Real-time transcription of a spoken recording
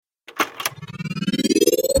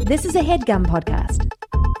This is a HeadGum podcast.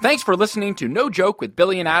 Thanks for listening to No Joke with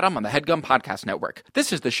Billy and Adam on the HeadGum Podcast Network.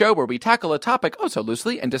 This is the show where we tackle a topic oh so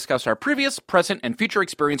loosely and discuss our previous, present, and future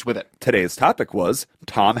experience with it. Today's topic was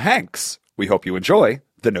Tom Hanks. We hope you enjoy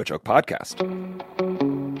the No Joke Podcast.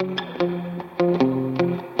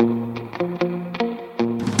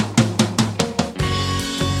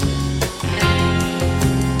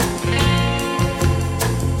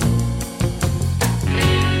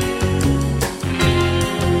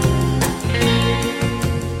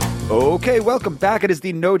 Okay, welcome back. It is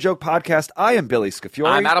the No Joke Podcast. I am Billy Scafiori.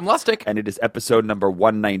 I'm Adam Lustig. And it is episode number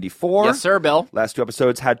 194. Yes, sir, Bill. Last two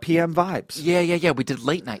episodes had PM vibes. Yeah. We did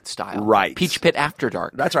late night style. Right. Peach Pit After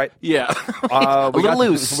Dark. That's right. Yeah. A little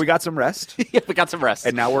loose. We got some rest. Yeah, we got some rest.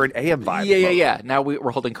 And now we're in AM vibes. Yeah. Now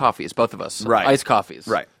we're holding coffees, both of us. Right. Iced coffees.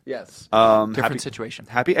 Right. Yes. Different situation.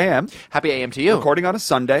 Happy AM. Happy AM to you. Recording on a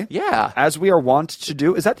Sunday. Yeah. As we are wont to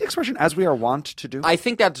do. Is that the expression, as we are wont to do? I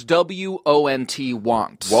think that's W-O-N-T,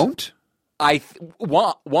 want. Won't? I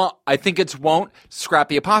think it's won't. Scrap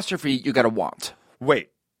the apostrophe. You got to want. Wait.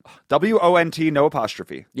 W-O-N-T, no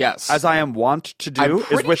apostrophe. Yes. As I am wont to do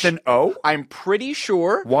is with an O? I'm pretty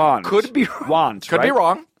sure. Want. Could be want. Could be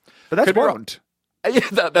wrong. But that's Could be won't.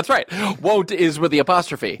 Yeah, that's right. Won't is with the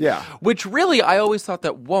apostrophe. Yeah. Which really, I always thought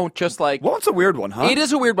that won't just like. Wont's a weird one, huh? It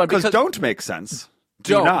is a weird one because don't make sense.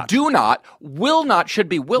 Do not. Will not should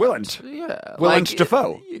be willent. Willent. Yeah. Willent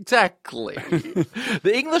Dafoe. Exactly.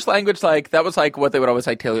 The English language, that was what they would always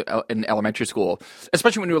tell you in elementary school.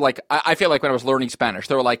 Especially when you were I feel like when I was learning Spanish,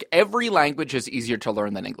 they were like, every language is easier to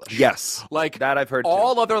learn than English. Yes. That I've heard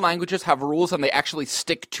all too. Other languages have rules and they actually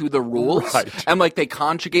stick to the rules. Right. And they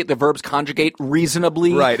conjugate, the verbs conjugate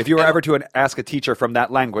reasonably. Right. If you were ever to ask a teacher from that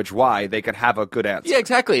language why, they could have a good answer. Yeah,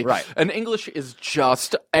 exactly. Right. And English is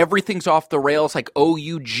just, everything's off the rails, like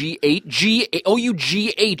O-U-G-H.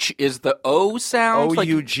 O-U-G-H is the O sound.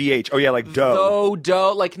 O-U-G-H. Oh, yeah, like dough.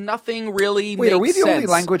 Dough, nothing really Wait, makes are we the sense. only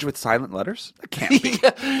language with silent letters? That can't be.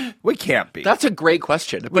 Yeah. We can't be. That's a great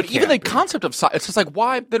question. But even the can't be. concept of it's just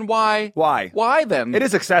why? Then why? Why? Why then? It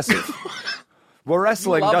is excessive. Well,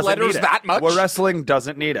 wrestling love doesn't letters need it. that much? Well, wrestling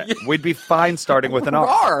doesn't need it. We'd be fine starting with an R.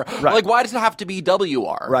 R. Right. Why does it have to be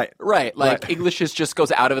W-R? Right. Right. English just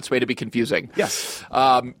goes out of its way to be confusing. Yes.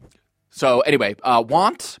 So anyway,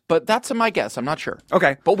 want, but that's my guess. I'm not sure.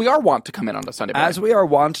 Okay. But we are want to come in on a Sunday morning. As we are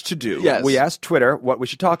wont to do, Yes. we asked Twitter what we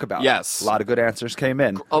should talk about. Yes. A lot of good answers came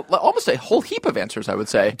in. Almost a whole heap of answers, I would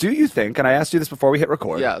say. Do you think, and I asked you this before we hit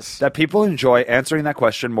record, Yes. that people enjoy answering that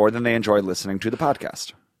question more than they enjoy listening to the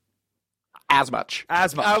podcast? As much.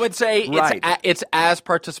 I would say right. it's as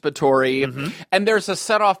participatory, and there's a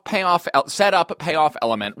setup payoff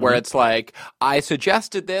element where it's like, I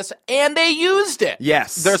suggested this and they used it.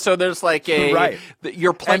 Yes. There's like a right.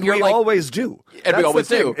 You're playing. And we always do. And we always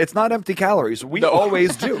do. It's not empty calories. We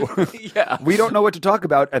always do. Yeah. We don't know what to talk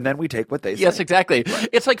about, and then we take what they say. Yes, exactly. Right.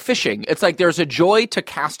 It's like fishing. It's like there's a joy to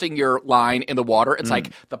casting your line in the water. It's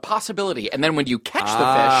like the possibility, and then when you catch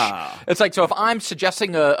the fish, it's like, so if I'm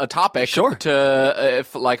suggesting a topic, sure.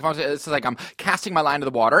 It's like I'm casting my line to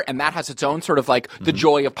the water, and that has its own sort of the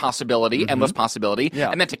joy of possibility, endless possibility. Yeah.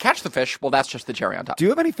 And then to catch the fish, well, that's just the cherry on top. Do you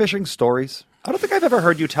have any fishing stories? I don't think I've ever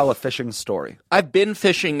heard you tell a fishing story. I've been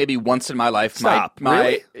fishing maybe once in my life. Stop.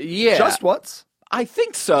 Really? Yeah. Just once? I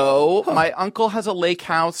think so. Huh. My uncle has a lake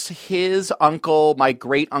house. His uncle, my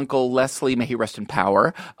great uncle Leslie, may he rest in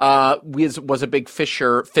power, was a big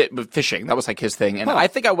fishing. That was his thing. And I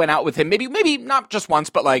think I went out with him maybe not just once,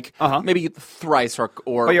 but maybe thrice or.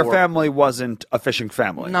 But your family wasn't a fishing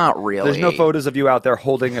family. Not really. There's no photos of you out there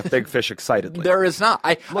holding a big fish excitedly. There is not.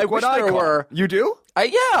 I wish there were. You do?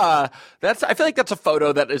 Yeah, I feel like that's a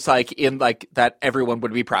photo that is that everyone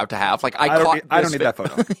would be proud to have. I don't need that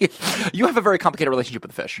photo. You have a very complicated relationship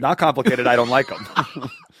with the fish. Not complicated. I don't like them.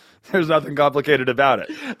 There's nothing complicated about it.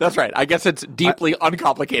 That's right. I guess it's deeply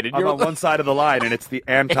uncomplicated. I'm on one side of the line, and it's the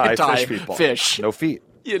anti-fish people. Fish. No feet.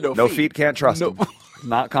 Yeah, no feet. Can't trust them.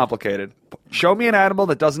 Not complicated. Show me an animal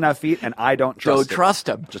that doesn't have feet, and I don't trust it. Don't trust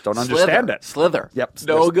him. Just don't understand it. Slither. Yep.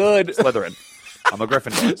 No good. Slytherin. I'm a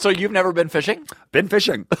Gryffindor. So you've never been fishing? Been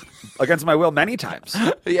fishing. Against my will many times.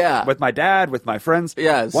 Yeah. With my dad, with my friends.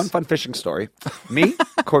 Yes. One fun fishing story. Me,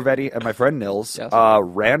 Corvetti, and my friend Nils, yes.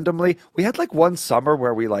 randomly, we had one summer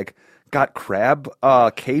where we got crab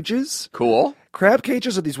cages. Cool. Crab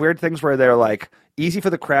cages are these weird things where they're easy for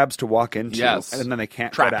the crabs to walk into. Yes. And then they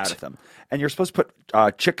can't Trapped. get out of them. And you're supposed to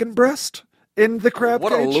put chicken breast in the crab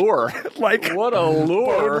what cage. A lure. What a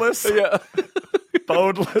lure. Boneless. Yeah.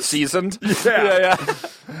 Boneless. Seasoned. Yeah.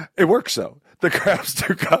 It works, though. The crabs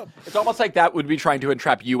do come. It's almost like that would be trying to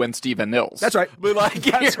entrap you and Stephen Nils. That's right. But like,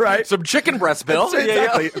 That's right. Some chicken breast, Bill.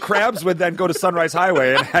 Exactly. Crabs would then go to Sunrise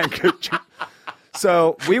Highway and hang.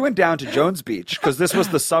 So we went down to Jones Beach because this was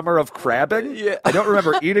the summer of crabbing. Yeah. I don't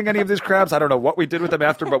remember eating any of these crabs. I don't know what we did with them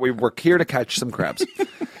after, but we were here to catch some crabs.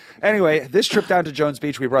 Anyway, this trip down to Jones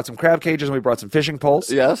Beach, we brought some crab cages and we brought some fishing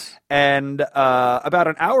poles. Yes. And about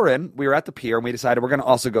an hour in, we were at the pier and we decided we're going to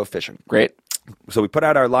also go fishing. Great. So we put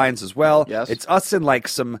out our lines as well. Yes. It's us and like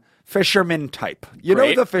some fisherman type. You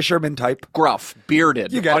Great. know the fisherman type? Gruff,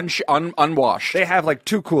 bearded, You get it. unwashed. They have like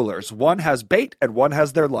two coolers. One has bait and one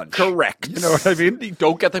has their lunch. Correct. You know what I mean?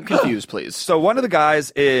 Don't get them confused, please. So one of the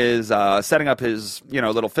guys is setting up his,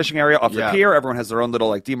 little fishing area off the pier. Everyone has their own little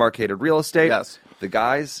like demarcated real estate. Yes. The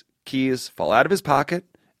guy's keys fall out of his pocket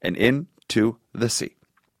and into the sea.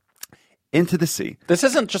 Into the sea. This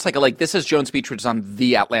isn't just like a lake. This is Jones Beach, which is on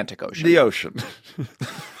the Atlantic Ocean. The ocean.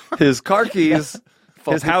 His car keys,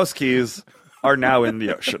 his house keys are now in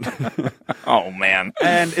the ocean. Oh, man.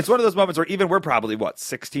 And it's one of those moments where even we're probably,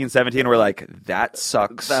 16, 17, we're like, that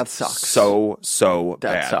sucks. That sucks. So bad.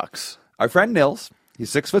 That sucks. Our friend Nils,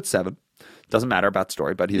 he's 6'7". Doesn't matter about the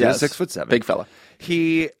story, but he's 6'7". Big fella.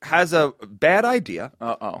 He has a bad idea.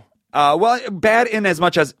 Uh-oh. Well, bad in as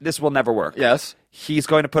much as this will never work. Yes. He's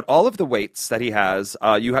going to put all of the weights that he has.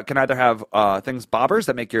 You can either have things, bobbers,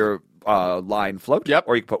 that make your line float. Yep.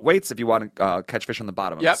 Or you can put weights if you want to catch fish on the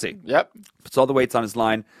bottom of the sea. Yep. Puts all the weights on his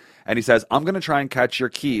line, and he says, I'm going to try and catch your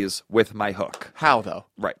keys with my hook. How, though?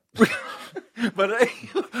 Right.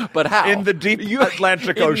 But how? In the deep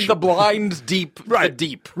Atlantic Ocean. In the blind deep. Right. The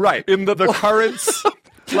deep. Right. In the currents.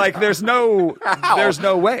 Like, there's no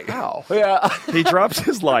way. How? Yeah. He drops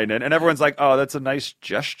his line in, and everyone's like, oh, that's a nice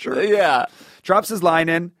gesture. Yeah. Drops his line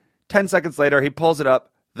in. 10 seconds later, he pulls it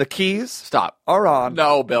up. The keys are on.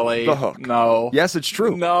 No, Billy. The hook. No. Yes, it's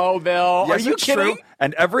true. No, Bill. Yes, Are you it's kidding? true.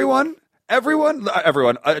 And everyone,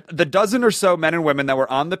 the dozen or so men and women that were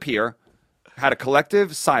on the pier had a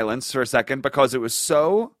collective silence for a second because it was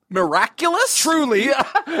so miraculous? Truly,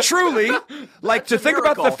 like to think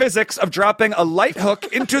about the physics of dropping a light hook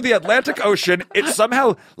into the Atlantic Ocean, it's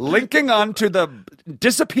somehow linking onto the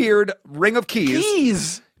disappeared ring of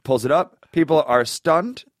keys. Pulls it up. People are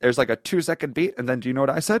stunned. There's like a 2-second beat. And then do you know what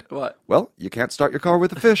I said? What? Well, you can't start your car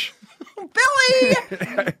with a fish. Billy!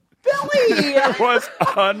 Billy! It was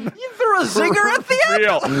You threw a zinger at the end?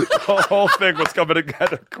 real. The whole thing was coming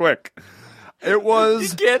together quick. It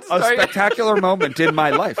was a spectacular moment in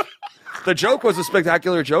my life. The joke was a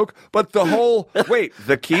spectacular joke, but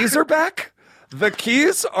the keys are back? The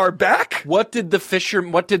keys are back? What did the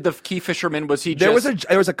key fisherman, was he just...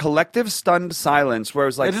 There was a collective stunned silence where it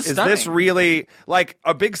was like, is this really like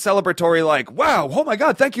a big celebratory, like, wow, oh my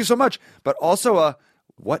God, thank you so much. But also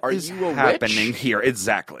what is happening here?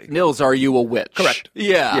 Exactly. Nils, are you a witch? Correct.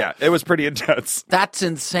 Yeah. Yeah, it was pretty intense. That's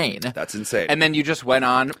insane. And then you just went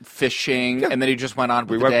on fishing, and then you just went on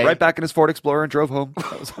with We went right back in his Ford Explorer and drove home.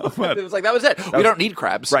 That was it was like, that was it. We don't need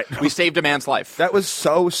crabs. Right. We saved a man's life. That was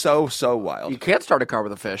so wild. You can't start a car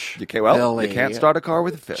with a fish. You can't start a car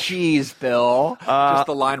with a fish. Jeez, Bill. Just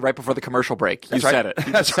the line right before the commercial break. You said it.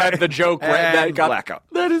 You just said the joke. And blackout.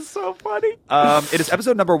 That is so funny. It is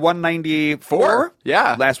episode number 194. Yeah.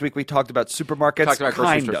 Last week we talked about supermarkets. Talked about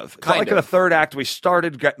kind grocery of. stores. It's not like in the third act we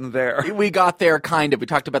started getting there. We got there, kind of. We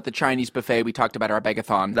talked about the Chinese buffet. We talked about our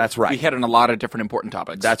begathon. That's right. We hit on a lot of different important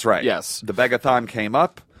topics. That's right. Yes. The begathon came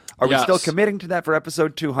up. Are we still committing to that for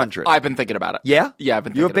episode 200? I've been thinking about it. Yeah? Yeah, I've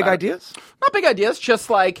been thinking about it. You have big ideas? Not big ideas,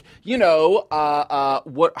 just like, how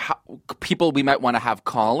people we might want to have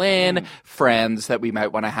call in, friends that we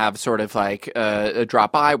might want to have sort of like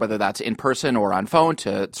drop by, whether that's in person or on phone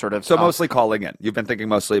to sort of... So mostly calling in. You've been thinking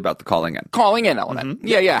mostly about the calling in. Calling in element. Mm-hmm.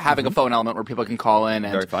 Yeah, having a phone element where people can call in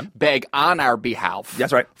and Very fun. beg on our behalf.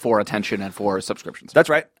 That's right. For attention and for subscriptions. That's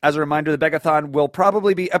right. As a reminder, the begathon will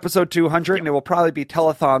probably be episode 200, and it will probably be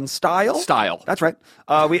telethon style. That's right.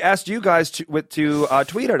 We asked you guys to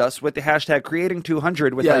tweet at us with the hashtag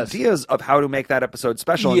creating200 with ideas of how to make that episode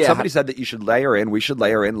special. And somebody said that we should layer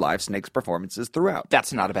in Live Snake's performances throughout.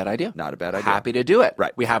 That's not a bad idea. Not a bad idea. Happy to do it.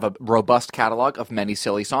 Right. We have a robust catalog of many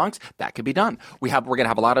silly songs. That could be done. We're going to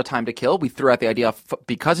have a lot of time to kill. We threw out the idea of,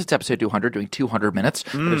 because it's episode 200, doing 200 minutes.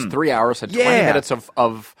 There's 3 hours and 20 minutes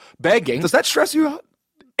of begging. Does that stress you out?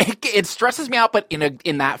 It stresses me out, but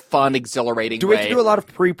in that fun, exhilarating way. Do we have to do a lot of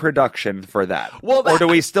pre-production for that? Well, or do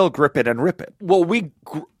we still grip it and rip it? Well, we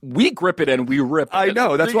grip it and we rip it. I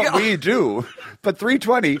know. That's what we do. But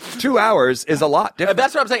 320, 2 hours is a lot different.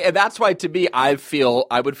 That's what I'm saying. And that's why, to me, I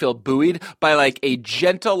would feel buoyed by like a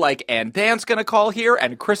gentle, like, and Dan's going to call here,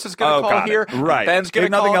 and Chris is going to call here. Right. Ben's going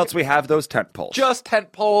to call. Nothing else. We have those tent poles. Just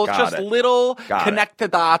tent poles. Just little connect the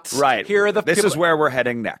dots. Right. Here are the This is where we're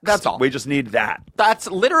heading next. That's all. We just need that. That's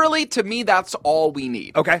literally, to me, that's all we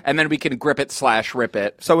need. Okay. And then we can grip it / rip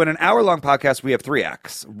it. So in an hour-long podcast, we have 3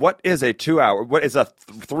 acts. What is a 2-hour? What is a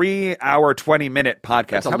 3-hour, 20-minute podcast?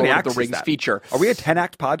 That's How many Lord acts of the Rings is that? feature. Are we a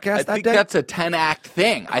 10-act podcast I that think day? that's a 10-act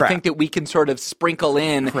thing. I think that we can sort of sprinkle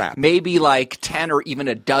in maybe like 10 or even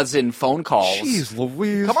a dozen phone calls. Jeez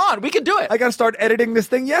Louise. Come on, we can do it. I got to start editing this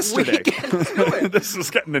thing yesterday. We can do it. This is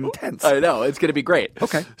getting intense. I know. It's going to be great.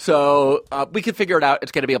 Okay. So we can figure it out.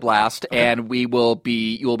 It's going to be a blast. Okay. And you will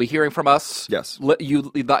be hearing from us. Yes.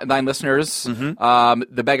 You 9 listeners. Mm-hmm.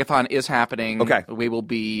 The Begathon is happening. Okay. We will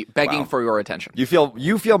be begging for your attention. You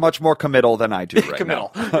feel much more committal than I do right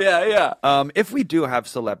committal. now. Yeah. If we do have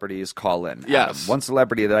celebrities call in, yes. One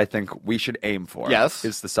celebrity that I think we should aim for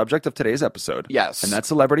is the subject of today's episode. Yes. And that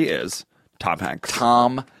celebrity is Tom Hanks.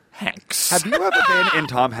 Tom Hanks. Have you ever been in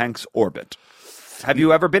Tom Hanks' orbit? Have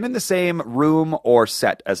you ever been in the same room or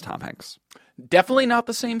set as Tom Hanks? Definitely not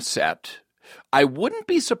the same set. I wouldn't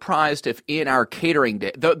be surprised if in our catering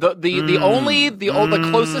day, the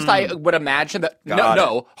closest I would imagine that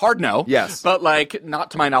hard no, yes, but like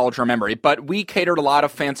not to my knowledge or memory, but we catered a lot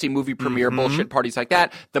of fancy movie premiere bullshit parties like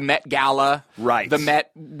that, the Met Gala, right, the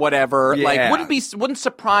Met whatever, wouldn't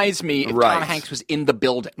surprise me if Tom Hanks was in the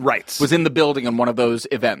building, was in the building on one of those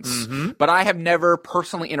events, but I have never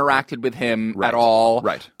personally interacted with him at all,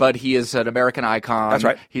 but he is an American icon, that's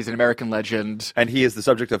right, he's an American legend, and he is the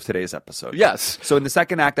subject of today's episode. Yes. So in the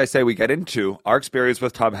second act, I say we get into our experience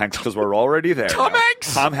with Tom Hanks because we're already there. Tom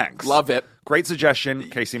Hanks! Love it. Great suggestion,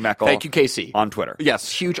 Casey Meckel. Thank you, Casey. On Twitter.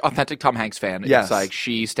 Yes, huge, authentic Tom Hanks fan. Yes. It's like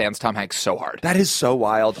she stands Tom Hanks so hard. That is so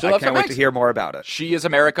wild. I can't wait to hear more about it. She is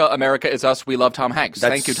America. America is us. We love Tom Hanks.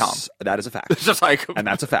 Thank you, Tom. That is a fact. It's just like... And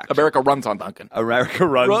that's a fact. America runs on Duncan. America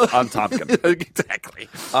runs on Tompkin. Exactly.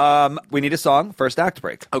 We need a song. First act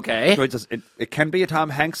break. Okay. So it can be a Tom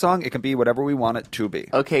Hanks song. It can be whatever we want it to be.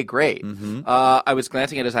 Okay, great. I was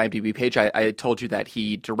glancing at his IMDb page. I told you that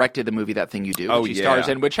he directed the movie That Thing You Do, which he stars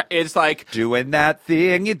in, which is like... Doing that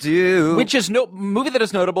thing you do. Which is movie that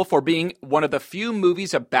is notable for being one of the few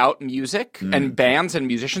movies about music and bands and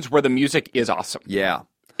musicians where the music is awesome. Yeah.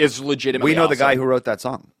 Is legitimately We know awesome. the guy who wrote that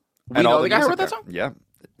song. We know the guy who wrote that song? Yeah.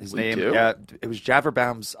 His name, it was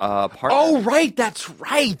Javerbaum's partner. Oh, right, that's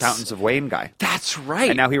right. Fountains of Wayne guy. That's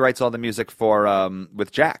right. And now he writes all the music for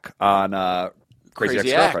with Jack on Crazy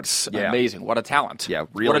Ex-Girlfriend. Yeah. Amazing. What a talent. Yeah,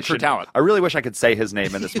 really. What a true talent. I really wish I could say his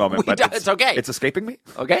name in this moment, but it's okay. It's escaping me.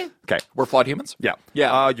 Okay. Okay. We're flawed humans? Yeah.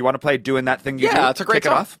 Yeah. You want to play Doing That Thing You Do? Yeah, it's a great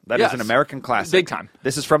song. Kick it off. That is an American classic. Big time.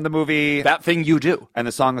 This is from the movie That Thing You Do. And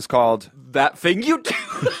the song is called That Thing You Do.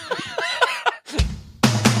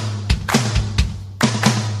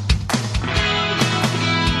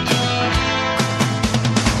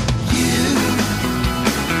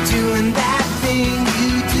 Doing that thing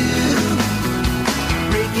you do,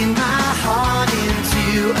 breaking my heart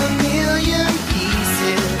into a million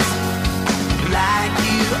pieces, like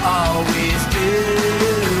you always do.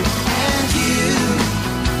 And you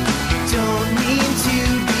don't mean to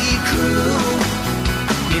be cruel.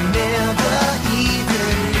 You never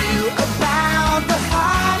even knew about the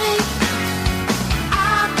heartache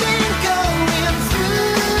I've been going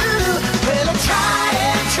through. Well,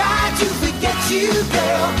 I try to forget you,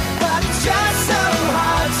 girl. Just so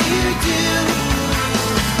hard to do.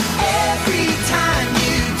 Every time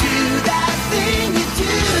you do that thing you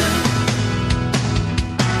do,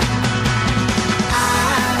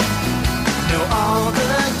 I know all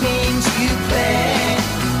the games you play,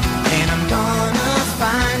 and I'm gonna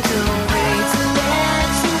find a way to let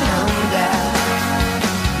you know that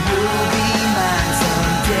you'll be mine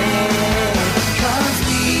someday. 'Cause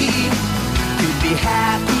we could be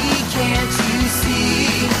happy, can't you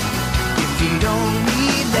see? You don't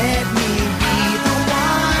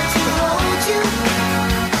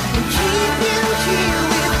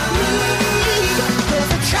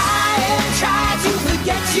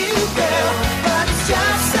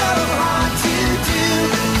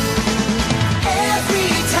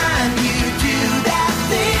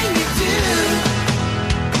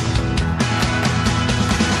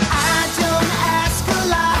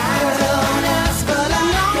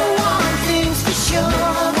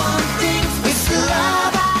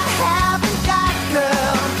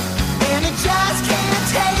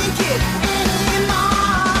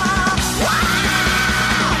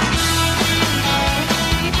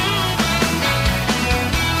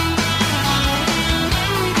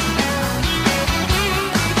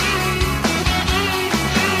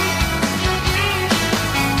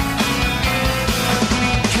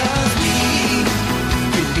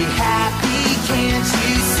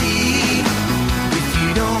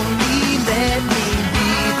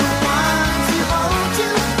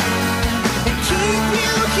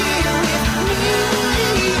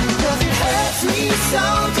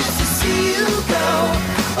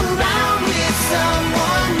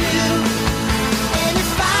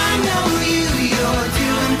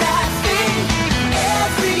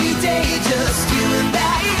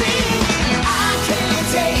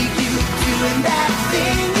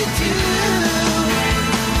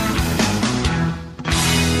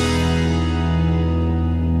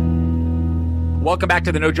Welcome back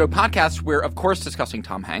to the No Joke Podcast. We're, of course, discussing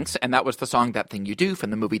Tom Hanks, and that was the song That Thing You Do from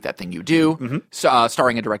the movie That Thing You Do,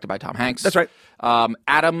 starring and directed by Tom Hanks. That's right.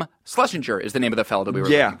 Adam Schlesinger is the name of the fellow that we were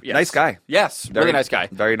Yeah, looking. Yes. nice guy. Yes, really nice guy.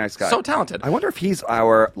 Very nice guy. So talented. I wonder if he's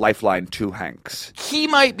our lifeline to Hanks. He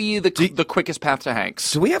might be the quickest path to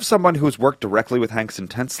Hanks. Do we have someone who's worked directly with Hanks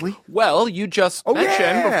intensely? Well, you just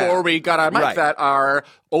mentioned before we got on mic that our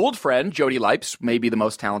old friend, Jody Lipes, may be the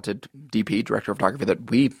most talented DP, director of photography, that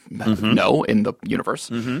we know in the universe,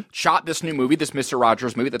 shot this new movie, this Mr.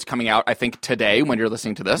 Rogers movie that's coming out, I think, today when you're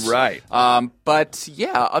listening to this. Right. But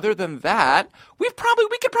yeah, other than that, we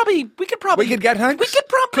could get Hanks?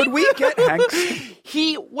 Could we get Hanks?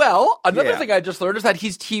 Another thing I just learned is that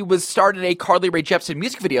he was starred in a Carly Rae Jepsen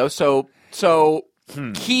music video, so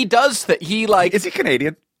he does that. Is he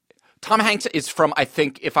Canadian? Tom Hanks is from, I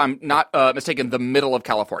think, if I'm not mistaken, the middle of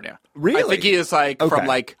California. Really? I think he is from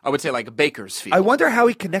I would say Bakersfield. I wonder how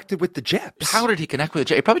he connected with the Jeps. How did he connect with the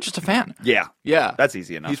Jeps? Probably just a fan. Yeah. Yeah. That's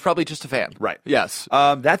easy enough. He's probably just a fan. Right. Yes.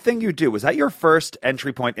 That Thing You Do, was that your first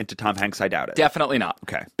entry point into Tom Hanks? I doubt it. Definitely not.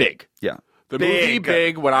 Okay. Big. Yeah. The movie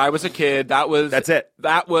Big, when I was a kid, that's it.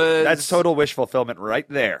 That's total wish fulfillment right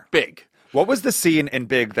there. Big. What was the scene in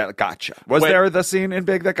Big that gotcha? There the scene in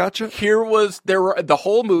Big that gotcha? The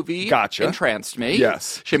whole movie gotcha. Entranced me.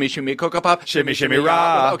 Yes. Shimmy, shimmy, cocoa pop. Shimmy, shimmy,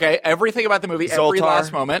 rah. Okay, everything about the movie, every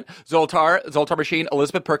last moment. Zoltar Machine.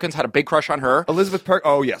 Elizabeth Perkins had a big crush on her.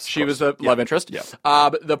 Oh, yes. She was a love interest. Yeah.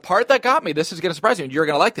 The part that got me, this is going to surprise you, and you're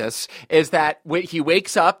going to like this, is that when he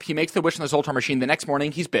wakes up, he makes the wish on the Zoltar Machine. The next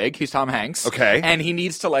morning, he's big. He's Tom Hanks. Okay. And he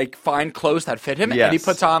needs to, find clothes that fit him. Yes. And he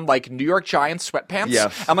puts on, New York Giants sweatpants.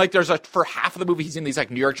 Yes. I'm for half of the movie, he's in these,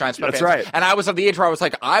 New York Giants sweatpants. That's right. And I was of the age where I was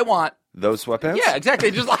like, I want those sweatpants? Yeah,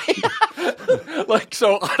 exactly. Just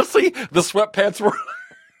so honestly, the sweatpants were.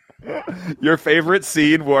 Your favorite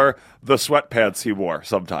scene were the sweatpants he wore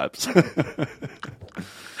sometimes.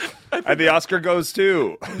 And the Oscar goes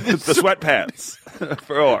to the sweatpants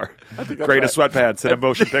for greatest sweatpants in a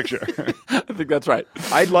motion picture. I think that's right.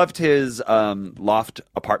 I loved his loft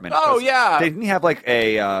apartment. Oh, yeah. Didn't he have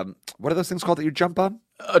what are those things called that you jump on?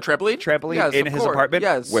 A trampoline? Trampoline in his apartment?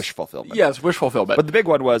 Yes. Wish fulfillment. Yes, wish fulfillment. But the big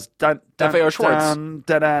one was FAO Schwartz. Heart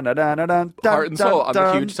and Soul on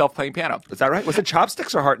the huge self-playing piano. Is that right? Was it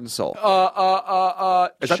Chopsticks or Heart and Soul?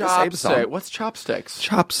 Is that the same song? What's Chopsticks?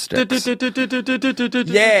 Chopsticks.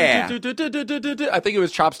 Yeah. I think it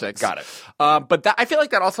was Chopsticks. Got it. But I feel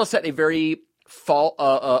like that also set a very talk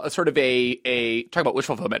about wish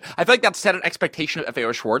fulfillment. I feel like that set an expectation of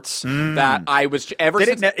FAO Schwartz that I was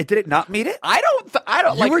did it not meet it? I don't.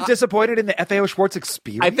 You were disappointed in the FAO Schwartz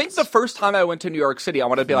experience. I think the first time I went to New York City, I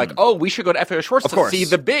wanted to be like, oh, we should go to FAO Schwartz to see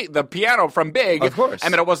the piano from Big. Of course.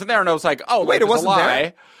 And then it wasn't there, and I was like, oh, wait, it wasn't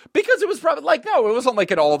there? Because it was probably no, it wasn't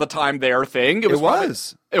like an all the time there thing. It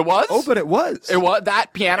was. It was? Oh, but it was. It was.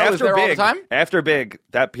 That piano was there all the time? After Big,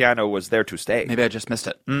 that piano was there to stay. Maybe I just missed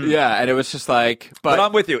it. Yeah, and it was just like... But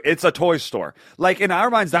I'm with you. It's a toy store. In our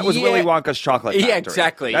minds, that was Willy Wonka's Chocolate Factory. Yeah,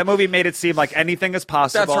 exactly. That movie made it seem like anything is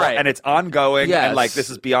possible. That's right. And it's ongoing. Yes. And, this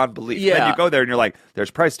is beyond belief. Yeah. Then you go there and you're like,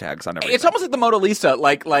 there's price tags on everything. It's almost like the Mona Lisa.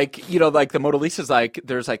 The Mona Lisa's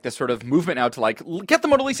there's this sort of movement now to get the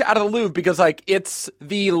Mona Lisa out of the Louvre because it's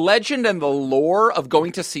the legend and the lore of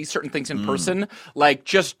going to see certain things in person,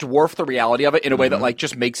 just dwarf the reality of it in a way that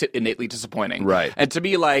just makes it innately disappointing. Right. And to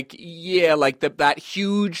be that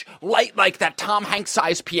huge that Tom Hanks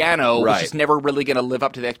sized piano was just never really going to live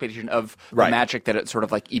up to the expectation of the magic that it sort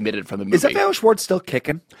of emitted from the movie. Is FAO Schwartz still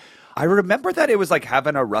kicking? I remember that it was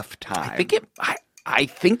having a rough time. I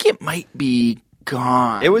think it might be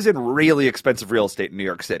gone. It was in really expensive real estate in New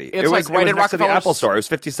York City. It was right in next to the Rockefeller's Apple Store. It was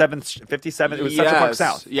 57th. It was Central Park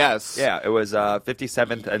South. Yes. Yeah, it was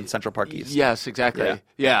 57th and Central Park East. Yes, exactly.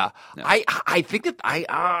 Yeah. I think that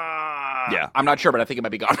I'm not sure, but I think it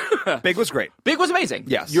might be gone. Big was great. Big was amazing.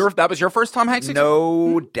 Yes. That was your first Tom Hanks?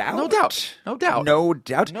 No doubt. No doubt. No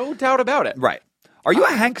doubt. No doubt about it. Right. Are you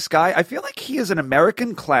a Hanks guy? I feel like he is an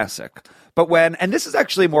American classic. But and this is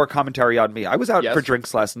actually more commentary on me. I was out for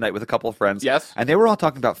drinks last night with a couple of friends. Yes. And they were all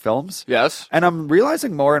talking about films. Yes. And I'm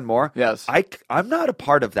realizing more and more. Yes. I'm not a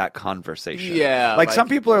part of that conversation. Yeah. Some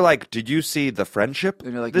people are like, did you see The Friendship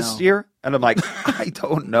this year? And I'm like, I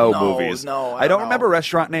don't know movies. No, I don't remember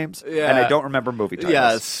restaurant names. Yeah. And I don't remember movie titles.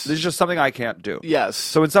 Yes. This is just something I can't do. Yes.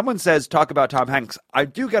 So when someone says, talk about Tom Hanks, I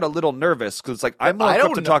do get a little nervous because it's I'm more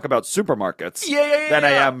equipped to talk about supermarkets than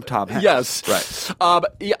I am Tom Hanks. Yes. Right.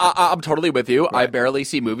 I'm totally with you. Right. I barely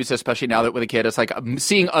see movies, especially now that with a kid, it's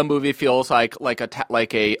seeing a movie feels like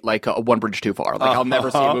a one bridge too far. I'll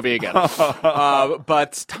never see a movie again.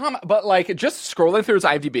 But just scrolling through his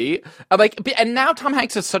IMDb, and now Tom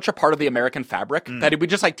Hanks is such a part of the American fabric that we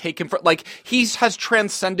just like take him for like he has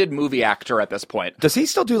transcended movie actor at this point. Does he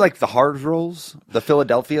still do like the hard roles, the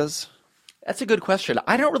Philadelphias? That's a good question.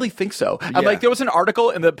 I don't really think so. I'm like, there was an article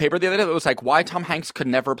in the paper the other day that was like, why Tom Hanks could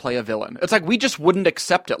never play a villain. It's like we just wouldn't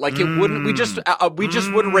accept it. Like it wouldn't. We just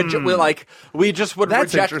would reject. We just would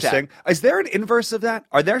That's reject interesting. that. Is there an inverse of that?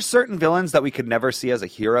 Are there certain villains that we could never see as a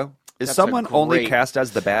hero? Is someone only cast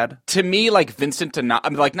as the bad? To me, like Vincent D'Onofrio, I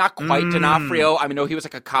mean, like not quite D'Onofrio. I mean, no, he was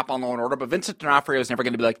like a cop on Law and Order, but Vincent D'Onofrio is never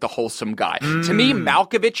going to be like the wholesome guy. To me,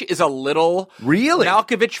 Malkovich is a little really.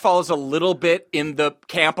 Malkovich falls a little bit in the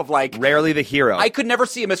camp of like rarely the hero. I could never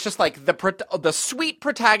see him as just like the sweet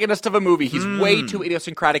protagonist of a movie. He's way too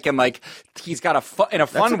idiosyncratic and like he's got in a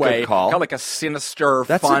fun way, got like a sinister,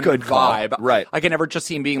 fun vibe. Right. I can never just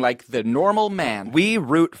see him being like the normal man. We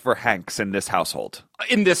root for Hanks in this household.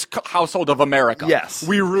 In this household of America. Yes.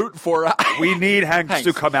 We root for... we need Hanks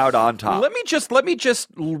to come out on top. Let me just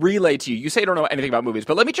relay to you. You say you don't know anything about movies,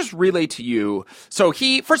 but let me just relay to you. So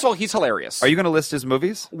first of all, he's hilarious. Are you going to list his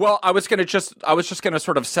movies? Well, I was just going to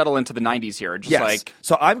sort of settle into the 90s here. Just like...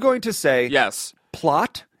 So I'm going to say... Yes.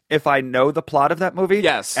 Plot, if I know the plot of that movie.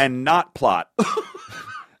 Yes. And not plot.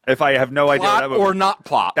 If I have no idea plot that movie. or not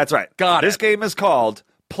plot. That's right. Got it. This game is called...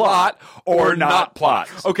 Plot or not plot.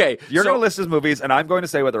 Okay. You're going to list his movies, and I'm going to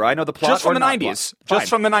say whether I know the plot just from or the not 90s. Plot. Just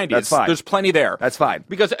from the 90s. That's fine. There's plenty there. That's fine.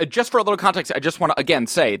 Because just for a little context, I just want to, again,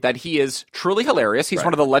 say that he is truly hilarious. He's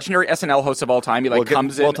one of the legendary SNL hosts of all time. He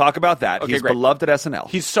comes in. We'll talk about that. Okay, He's great. beloved at SNL.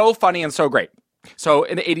 He's so funny and so great. So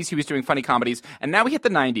in the 80s, he was doing funny comedies. And now we hit the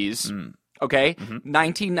 90s. Okay?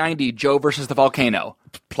 1990, Joe versus the Volcano.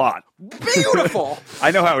 Plot. Beautiful. I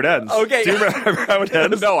know how it ends. Okay. Do you remember how it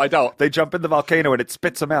ends? No, I don't. They jump in the volcano and it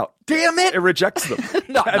spits them out. Damn it. It rejects them.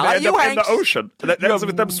 No, and not they end you, up in Hanks. the ocean. That ends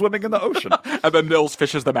with them swimming in the ocean. And then Nils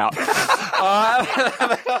fishes them out.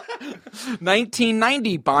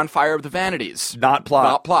 1990, Bonfire of the Vanities. Not plot.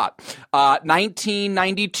 Not plot.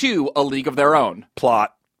 1992, A League of Their Own.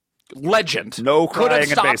 Plot. Legend. No Could crying have in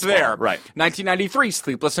stopped baseball. there. Right. 1993,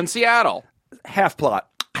 Sleepless in Seattle. Half plot.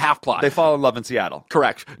 Half plot. They fall in love in Seattle.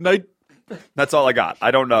 Correct. That's all I got.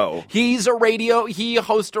 I don't know. He hosts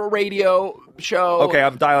a radio show. Okay,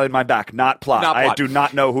 I'm dialing my back. Not plot. Not plot. I do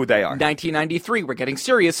not know who they are. 1993, we're getting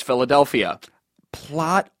serious, Philadelphia.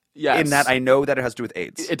 Plot? Yes. In that I know that it has to do with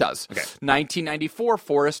AIDS. It does. Okay. 1994,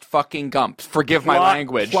 Forrest fucking Gump. Forgive my Plot,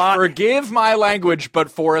 language. plot. Forgive my language,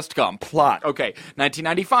 but Forrest Gump. Plot. Okay.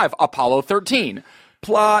 1995, Apollo 13.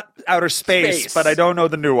 Plot, outer space, but I don't know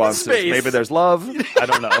the nuances. Space. Maybe there's love. I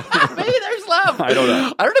don't know. Maybe there's love. I don't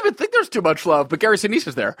know. I don't even think there's too much love, but Gary Sinise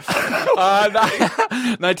is there.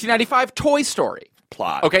 1995, Toy Story.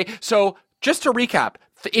 Plot. Okay, so just to recap,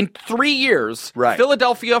 in 3 years, Right.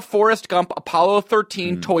 Philadelphia, Forrest Gump, Apollo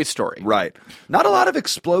 13, Toy Story. Right. Not a lot of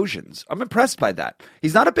explosions. I'm impressed by that.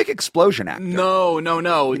 He's not a big explosion actor. No.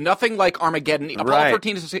 Nothing like Armageddon. Apollo Right.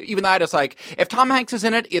 13 is even that. It's like if Tom Hanks is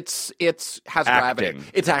in it, it's has gravity. Acting.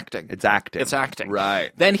 It's acting. It's acting. It's acting.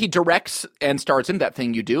 Right. Then he directs and stars in That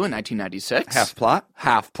Thing You Do in 1996. Half plot.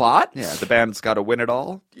 Half plot. Yeah, the band's got to win it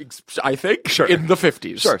all. I think. Sure. In the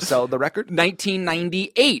 50s. Sure, sell the record.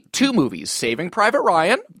 1998. 2 movies: Saving Private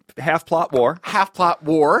Ryan. Half plot war. Half plot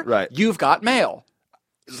war. Right. You've Got Mail.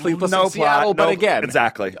 Sleepless No in Seattle, plot, but no- again.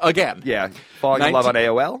 Exactly. Again. Yeah. Falling in love on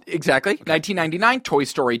AOL. Exactly. 1999, Toy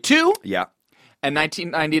Story 2. Yeah. And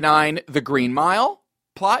 1999, The Green Mile.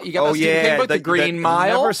 Plot. You got Oh, the Stephen King yeah. book, The Green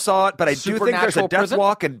Mile. Never saw it, but I do think there's a Supernatural death Prison.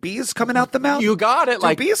 walk and bees coming out the mouth. You got it. Do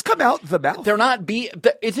Like bees come out the mouth? they're not bee.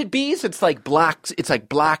 Is it bees? It's like black. It's like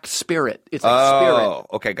black spirit. It's like spirit. Oh,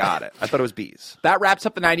 okay, got it. I thought it was bees. That wraps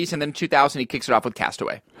up the 90s, and then 2000 he kicks it off with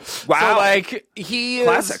Castaway. Wow. So like he is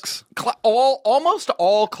Classics. Almost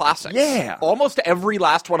all classics. Yeah. Almost every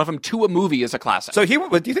last one of them to a movie is a classic. So do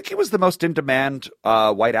you think he was the most in demand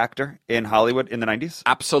white actor in Hollywood in the 90s?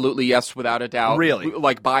 Absolutely, yes, without a doubt. Really?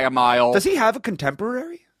 Like by a mile. Does he have a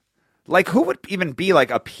contemporary? Like, who would even be like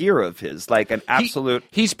a peer of his? Like an absolute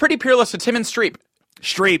He's pretty peerless. It's him and Streep.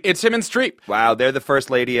 Streep. It's him and Streep. Wow, they're the first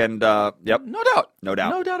lady, and yep. No doubt. No doubt.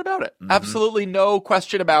 No doubt about it. Absolutely no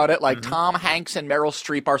question about it. Like Tom Hanks and Meryl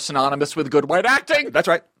Streep are synonymous with good white acting. That's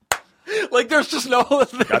right. Like there's just no...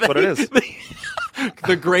 That's what it is.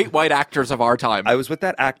 The great white actors of our time. I was with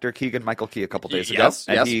that actor, Keegan-Michael Key, a couple days ago, Yes,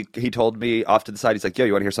 and yes. he told me off to the side, he's like, yo,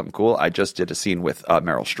 you want to hear something cool? I just did a scene with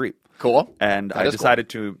Meryl Streep. Cool. And That I is decided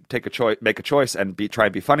to make a choice and try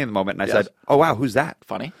and be funny in the moment. And I Yes. said, oh, wow, who's that?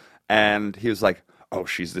 Funny. And he was like, oh,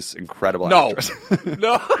 she's this incredible No. actress.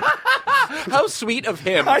 No. How sweet of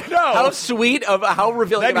him. I know. How sweet of how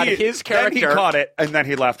revealing about his character. Then he caught it, and then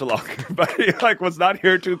he laughed along. But he was not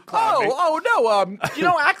here to clap me.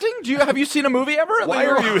 No. Acting? Have you seen a movie ever? Why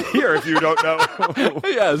are you here if you don't know?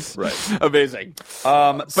 Yes. Right. Amazing.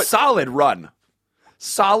 But solid run.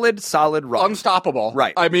 Solid run. Unstoppable.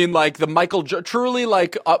 Right. I mean, like the Michael, truly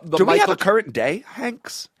like the Do Michael. we have a current day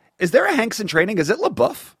Hanks? Is there a Hanks in training? Is it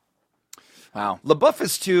LaBeouf? Wow. LaBeouf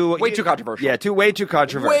is way too controversial. Yeah, way too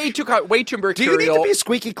controversial. Way too mercurial. Do you need to be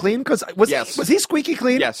squeaky clean? Because was he squeaky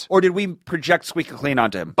clean? Yes. Or did we project squeaky clean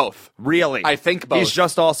onto him? Both. Really? I think both. He's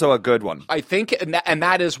just also a good one. I think, and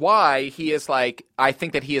that is why he is like. I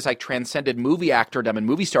think that he is like transcended movie actordom and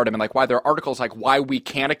movie stardom, and like why there are articles like why we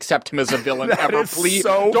can't accept him as a villain ever. Please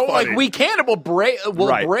so don't funny. like we can. It will break.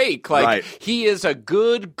 Break. Like right. he is a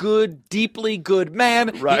good, deeply good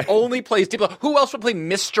man. Right. He only plays deeply. Who else would play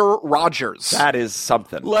Mr. Rogers? That is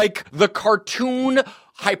something. Like the cartoon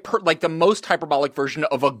the most hyperbolic version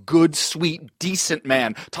of a good, sweet, decent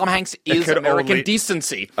man. Tom Hanks is American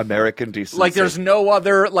decency. American decency. Like there's no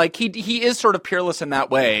other, like he is sort of peerless in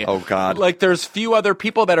that way. Oh God. Like there's few other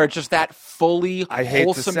people that are just that fully I hate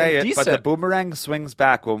wholesome to say and it, decent. but the boomerang swings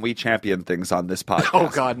back when we champion things on this podcast. Oh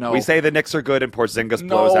God, no. We say the Knicks are good and Porzingis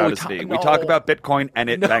blows out his knee. We talk about Bitcoin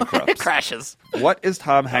and it bankrupts. It crashes. What is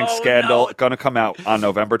Tom Hanks' scandal going to come out on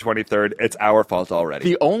November 23rd? It's our fault already.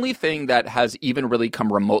 The only thing that has even really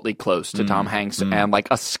come remotely close to Tom Hanks and like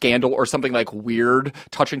a scandal or something like weird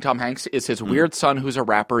touching Tom Hanks is his weird son who's a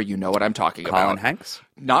rapper. You know what I'm talking about. Colin Hanks?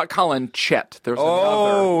 Not Colin, Chet. There's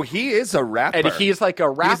Oh, another. he is a rapper. And he's like a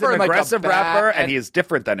rapper. He's an and aggressive like a rapper, and he is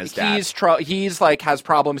different than his dad. He's like has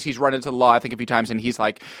problems. He's run into the law, I think, a few times, and he's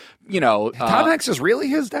like, Tom Hanks is really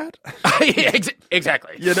his dad?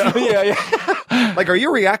 Exactly. Yeah. Like, are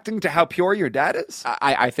you reacting to how pure your dad is?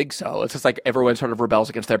 I think so. It's just like everyone sort of rebels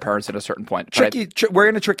against their parents at a certain point. We're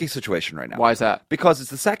in a tricky situation right now. Why is that? Because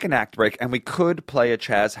it's the second act break, and we could play a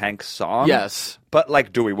Chaz Hanks song. Yes. But,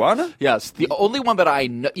 like, do we want to? Yes. The only one that I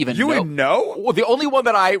know. Would know? Well, the only one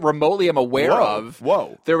that I remotely am aware of.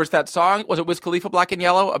 Whoa. There was that song, was it Wiz Khalifa, Black and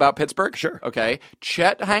Yellow, about Pittsburgh? Sure. Okay.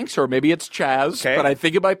 Chet Hanks, or maybe it's Chaz, but I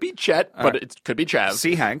think it might be Chet, but it could be Chaz.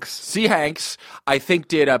 C. Hanks, I think,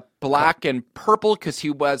 did a Black and Purple because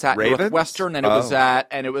he was at Ravens? Northwestern, and it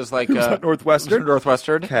was like was at Northwestern?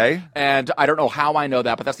 Northwestern. Okay. And I don't know how I know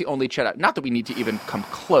that, but that's the only Chet. Not that we need to even come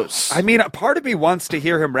close. I mean, a part of me wants to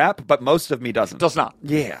hear him rap, but most of me doesn't. Does not.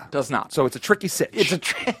 Yeah. Does not. So it's a tricky sitch.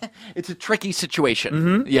 It's a tricky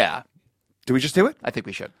situation. Yeah. Do we just do it? I think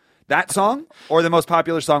we should. That song or the most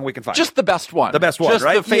popular song we can find? Just the best one. The best one, just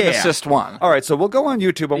right? Just the famousest one. All right, so we'll go on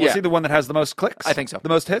YouTube and we'll see the one that has the most clicks? I think so. The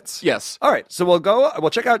most hits? Yes. All right, so we'll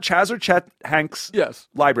check out Chaz or Chet Hanks'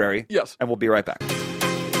 library. Yes. And we'll be right back.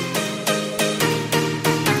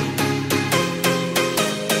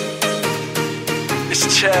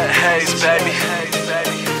 It's Chet Hayes, baby.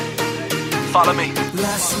 Follow me.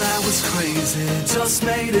 Last night was crazy, just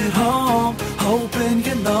made it home. Hoping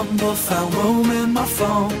your number found room in my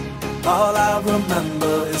phone. All I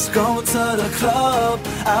remember is going to the club,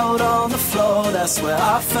 out on the floor. That's where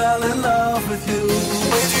I fell in love with you.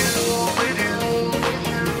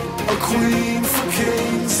 A queen for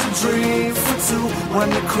kings, a dream for two. When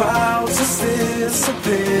the crowd just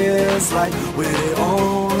disappears, like we're the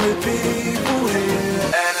only people here.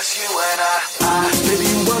 And it's you and Baby,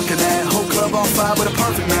 you working that whole club on fire with a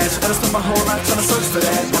perfect match. And I spent my whole life trying to search for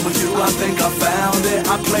that. And with you, I think I found it.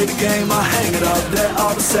 I play the game, I hang it up. They're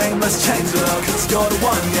all the same, let's change it up. Cause you're the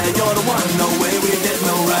one, yeah, you're the one. No way we're getting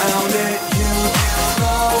around it. You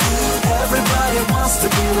know, everybody wants to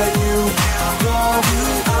be like you.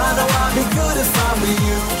 I know I'd be good if I'm with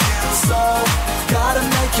you. So, gotta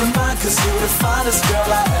make your mind, cause you're the finest girl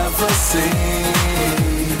I ever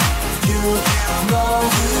seen. You know,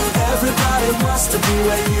 everybody wants to be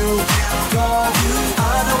where you go.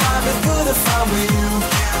 I know I'd be good if I'm with you.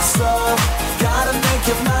 So, gotta make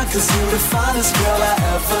your mind, cause you're the finest girl I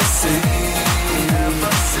ever seen.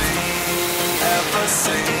 Ever seen, ever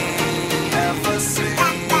seen, ever seen.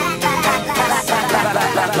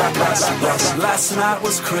 Last night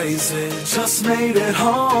was crazy, just made it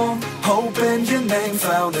home. Hoping your name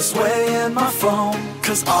found its way in my phone.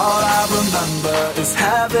 Cause all I remember is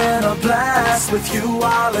having a blast with you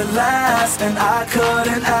while it lasts. And I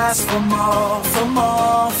couldn't ask for more, for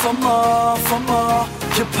more, for more, for more.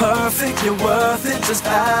 You're perfect, you're worth it, just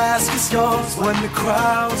ask, it's yours. When the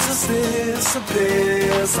crowd just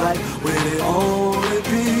disappears, like we're the only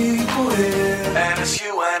people here. And it's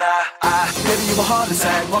you and I maybe you a heart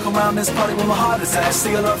attack. Walk around this party with my heart attack.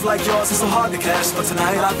 See a love like yours is so hard to catch. But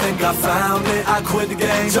tonight I think I found it. I quit the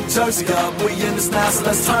game, jersey up. We in this now, so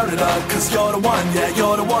let's turn it up. Cause you're the one, yeah,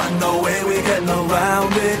 you're the one. No way we're getting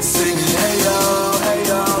around it. Singing, hey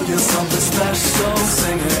yo, you're something special.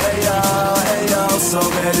 Singing, hey yo, so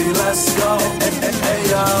baby, let's go. Hey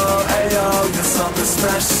yo, you're something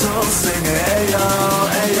special. Singing, hey yo,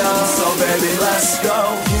 so baby, let's go.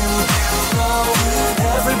 You know,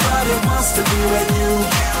 everybody wants to be with you.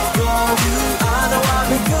 Go, I know I'd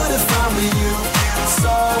be good if I'm with you.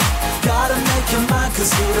 So, gotta make your mind,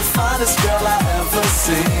 cause you're the finest girl I ever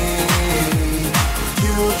seen.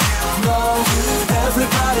 You know,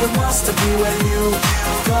 everybody wants to be with you.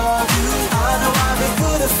 Go, I know I'd be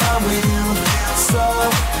good if I'm with you. So,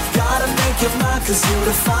 gotta make your mind, cause you're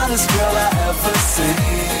the finest girl I ever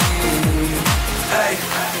seen. Hey,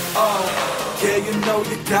 oh. Yeah, you know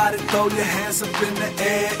you got it, throw your hands up in the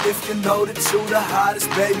air if you know that you're the hottest,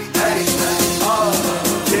 baby. Hey,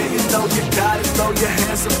 yeah, you know you got it, throw your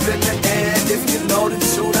hands up in the air if you know that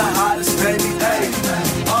you're the hottest, baby. Hey,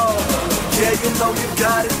 yeah, you know you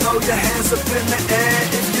got it, throw your hands up in the air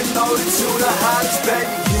if you know that you're the hottest,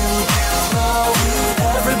 baby. You know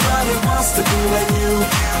everybody wants to be with you.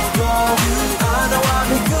 Go, I know I'll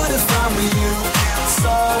be good if I'm with you.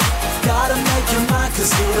 So, gotta make your mind, cause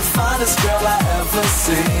you're the finest girl I ever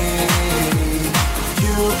seen.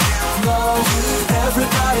 You know,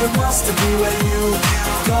 everybody wants to be with you.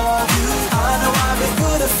 Go, I know I'll be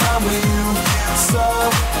good if I'm with you. So,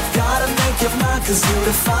 gotta make your mind, cause you're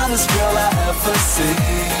the finest girl I ever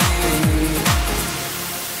seen.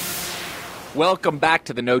 Welcome back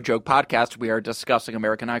to the No Joke Podcast. We are discussing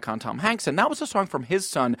American icon Tom Hanks, and that was a song from his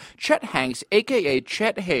son, Chet Hanks, a.k.a.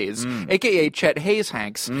 Chet Hayes, a.k.a. Chet Hayes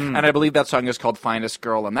Hanks, and I believe that song is called Finest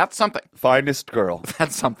Girl, and that's something. Finest Girl.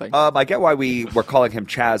 That's something. I get why we were calling him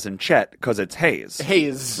Chaz and Chet, because it's Hayes.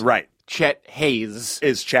 Hayes. Right. Chet Hayes.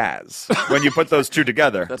 Is Chaz. When you put those two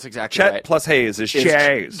together. That's exactly Chet right. plus Hayes is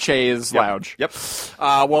Chaz. Chaz Lounge. Yep.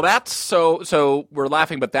 Well, that's so we're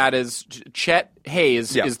laughing, but that is Chet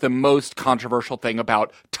Hayes is the most controversial thing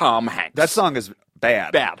about Tom Hanks. That song is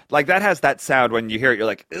bad. Bad. Like, that has that sound when you hear it, you're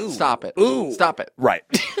like, ooh. Stop it. Ooh. Stop it. Right.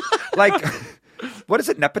 Like, what is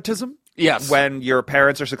it, nepotism? Yes. When your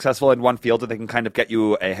parents are successful in one field and they can kind of get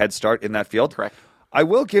you a head start in that field. Correct. I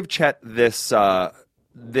will give Chet this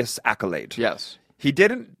accolade. Yes. He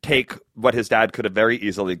didn't take what his dad could have very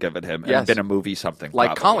easily given him and been a movie something.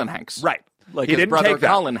 Like probably. Colin Hanks. Right. Like he his didn't brother take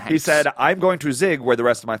that. Colin Hanks. He said, I'm going to zig where the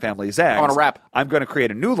rest of my family zags. I want to rap. I'm going to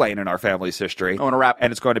create a new lane in our family's history. I want to rap.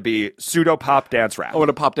 And it's going to be pseudo-pop dance rap. I want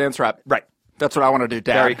to pop dance rap. Right. That's what I want to do,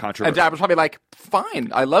 Dad. Very controversial. And Dad was probably like,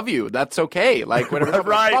 fine, I love you. That's okay. Like, whatever.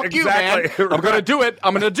 Right, fuck exactly. you, man. I'm going to do it.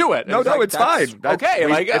 I'm going to do it. No, like, it's fine.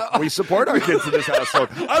 Okay. We support our kids in this household.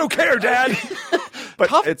 I don't care, Dad. But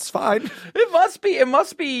Tough. it's fine. It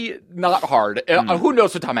must be not hard. Who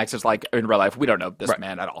knows what Tom Hanks is like in real life? We don't know this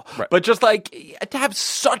man at all. Right. But just like to have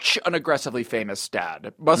such an aggressively famous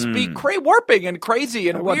dad must be warping and crazy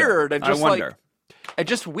and weird and just like and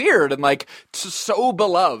just weird and like so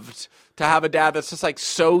beloved. To have a dad that's just like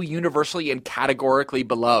so universally and categorically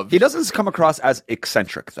beloved. He doesn't come across as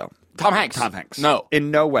eccentric, though. Tom Hanks. No.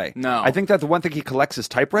 In no way. No. I think that the one thing he collects is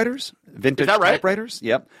typewriters. Vintage typewriters.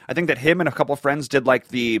 Yep. I think that him and a couple of friends did like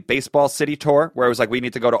the baseball city tour where it was like we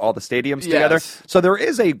need to go to all the stadiums together. So there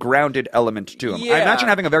is a grounded element to him. Yeah. I imagine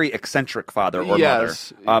having a very eccentric father or mother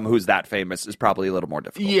who's that famous is probably a little more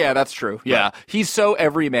difficult. Yeah, that's true. Yeah. Right. He's so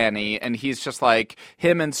everyman-y and he's just like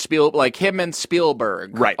him and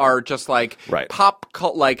Spielberg are just like pop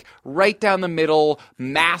cult, like right down the middle,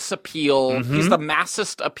 mass appeal. He's the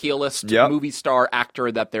massest appealist movie star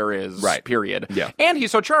actor that there is, period. Yeah. And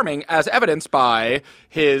he's so charming, as evidenced by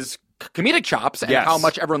his comedic chops and how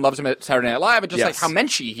much everyone loves him at Saturday Night Live, and just like how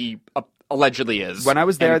menschy he allegedly is. When I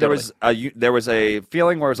was there, there was a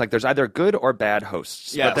feeling where it was like there's either good or bad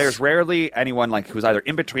hosts, but there's rarely anyone like who's either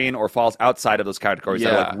in between or falls outside of those categories.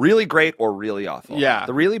 They're like really great or really awful. Yeah,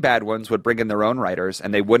 the really bad ones would bring in their own writers,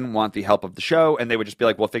 and they wouldn't want the help of the show, and they would just be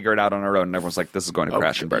like, "We'll figure it out on our own." And everyone's like, "This is going to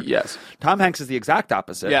crash and burn." Yes, Tom Hanks is the exact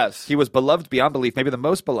opposite. Yes, he was beloved beyond belief, maybe the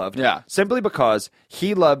most beloved. Yeah, simply because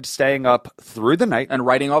he loved staying up through the night and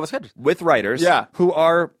writing all the scripts with writers. Who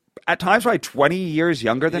are at times probably 20 years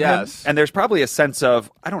younger than him. And there's probably a sense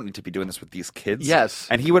of, I don't need to be doing this with these kids. Yes.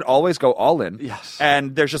 And he would always go all in. Yes.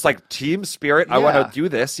 And there's just like team spirit. I want to do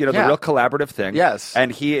this, the real collaborative thing. Yes.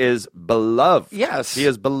 And he is beloved. Yes. He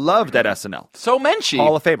is beloved at SNL. So menschy.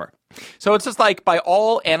 Hall of Famer. So it's just like, by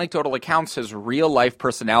all anecdotal accounts, his real life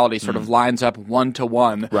personality sort of lines up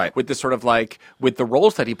 1-to-1 with this sort of like, with the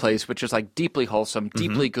roles that he plays, which is like deeply wholesome,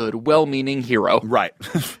 deeply good, well-meaning hero. Right.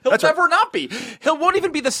 He'll never not be. He won't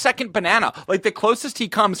even be the second banana. Like, the closest he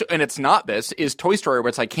comes, and it's not this, is Toy Story, where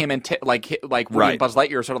it's like him and like Woody and Buzz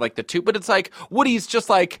Lightyear are sort of like the two, but it's like Woody's just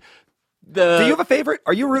like the... Do you have a favorite?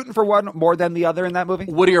 Are you rooting for one more than the other in that movie?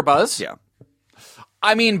 Woody or Buzz? Yeah.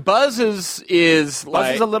 I mean, Buzz is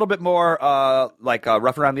Buzz is a little bit more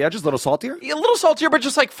rough around the edges, a little saltier. A little saltier, but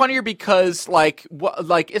just like funnier because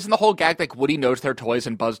isn't the whole gag like Woody knows their toys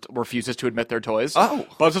and Buzz refuses to admit their toys? Oh,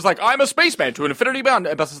 Buzz is like, I'm a spaceman to an infinity bound,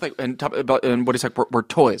 and Buzz is like, and Woody's like, we're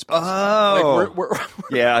toys, Buzz. Oh, like, we're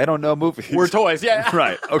yeah, I don't know movies. We're toys, yeah.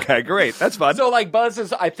 Right. Okay, great, that's fun. So like Buzz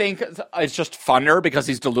is, I think, is just funner because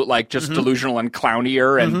he's delusional and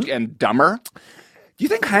clownier and dumber. Do you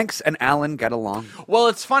think Hanks and Alan get along? Well,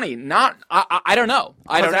 it's funny. I don't know.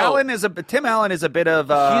 I don't know. Tim Allen is a bit of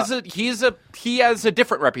he has a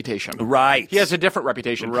different reputation. Right. He has a different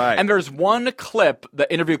reputation. Right. And there's one clip,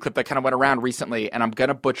 the interview clip that kind of went around recently, and I'm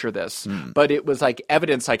gonna butcher this, but it was like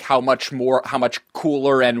evidence like how much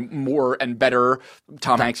cooler and more and better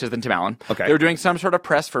Tom Hanks is than Tim Allen. Okay. They were doing some sort of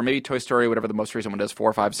press for maybe Toy Story, whatever the most recent one is,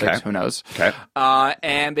 4, 5, 6, who knows. Okay.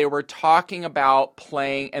 And they were talking about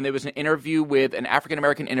playing, and there was an interview with an African-American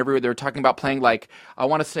interviewer. They were talking about playing like, I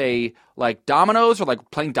want to say like dominoes or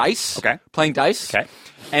like playing dice. Okay. Playing dice. Okay.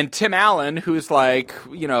 And Tim Allen, who's like,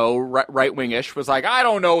 right-wingish, was like, I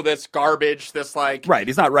don't know this garbage, this like... Right,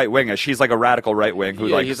 he's not right-wingish. He's like a radical right-wing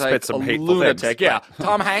who he's spits some a hateful lunatic. things. Yeah.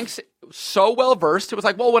 Tom Hanks, so well-versed, it was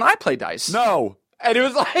like, well, when I play dice... No. And it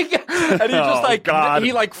was like, and he just like, God.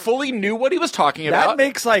 he like fully knew what he was talking about. That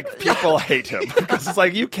makes like people hate him because it's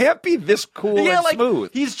like, you can't be this cool and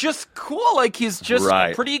smooth. He's just cool. Like, he's just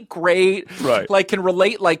pretty great. Right. Like, can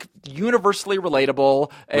relate, like universally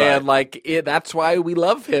relatable. And that's why we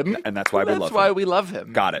love him. And that's why we love him. That's why we love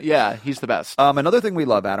him. Got it. Yeah, he's the best. Another thing we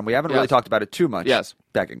love, Adam, we haven't really talked about it too much. Yes.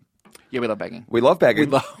 Begging. Yeah, we love begging. We love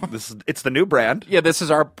begging. It's the new brand. Yeah, this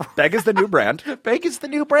is our... Beg is the new brand. Beg is the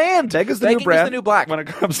new brand. Beg is the new brand. Is the new black. When it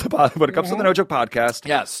comes to the No Joke Podcast.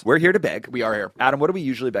 Yes. We're here to beg. We are here. Adam, what do we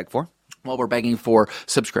usually beg for? Well, we're begging for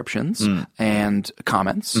subscriptions and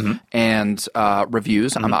comments and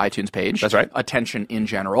reviews on the iTunes page. That's right. Attention in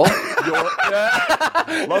general. Love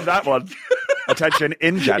that one. Attention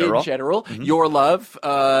in general. In general. Your love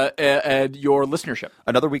and your listenership.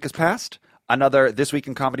 Another week has passed. Another This Week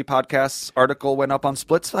in Comedy Podcasts article went up on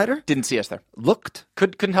SplitSider. Didn't see us there. Looked.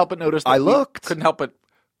 Couldn't help but notice. I looked. Couldn't help but...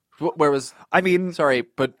 Where was... I mean... Sorry,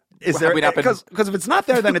 but... Is there because if it's not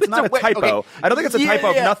there, then it's not a typo. Okay. I don't think it's a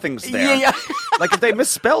typo if nothing's there. Yeah. Like if they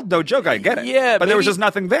misspelled No Joke, I get it. Yeah, but there was just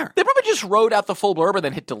nothing there. They probably just wrote out the full blurb and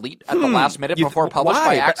then hit delete at the last minute before published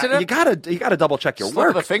by accident. You gotta double check your Slip work.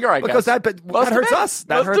 of the finger, I guess. Because that hurts us.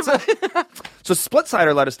 That hurts us. So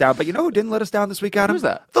SplitSider let us down, but you know who didn't let us down this week, Adam? Who's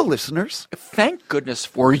that? The listeners. Thank goodness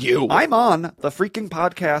for you. I'm on the freaking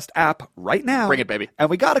podcast app right now. Bring it, baby.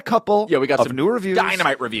 And we got a couple we got some new reviews.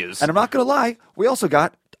 Dynamite reviews. And I'm not gonna lie, we also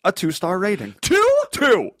got a 2-star rating. 2?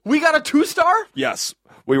 2. We got a 2-star? Yes.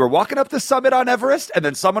 We were walking up the summit on Everest, and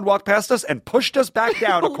then someone walked past us and pushed us back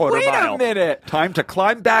down a quarter mile. Wait a minute. Time to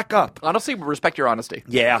climb back up. Honestly, respect your honesty.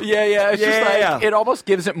 Yeah. Yeah. It's just like, it almost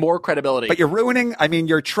gives it more credibility. But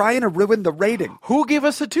you're trying to ruin the rating. Who gave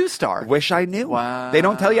us a 2-star? Wish I knew. Wow. They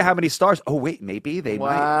don't tell you how many stars. Oh, wait, maybe they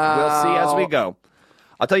might. We'll see as we go.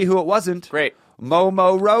 I'll tell you who it wasn't. Great.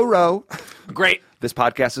 Momo Roro. Great. This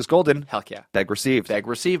podcast is golden. Heck yeah. Beg received. Beg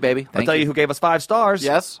received, baby. I'll tell you who gave us 5 stars.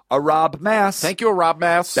 Yes. A Rob Mass. Thank you, Rob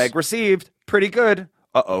Mass. Beg received. Pretty good.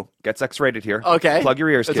 Uh-oh. Gets X-rated here. Okay. Plug your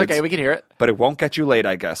ears, it's kids. Okay, we can hear it. But it won't get you laid,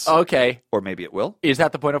 I guess. Okay. Or maybe it will. Is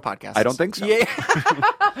that the point of podcasts? I don't think so. Yeah.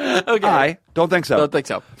 Okay. I don't think so. Don't think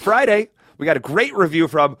so. Friday, we got a great review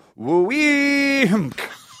from Wooey.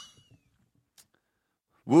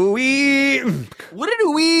 Wooey. What did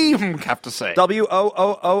we have to say?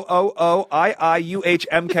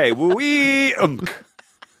 WOOOOOIIUHMK. Wooey.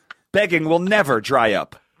 Begging will never dry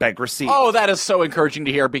up. Beg received. Oh, that is so encouraging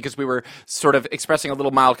to hear because we were sort of expressing a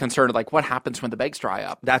little mild concern of like what happens when the begs dry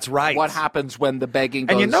up. That's right. What happens when the begging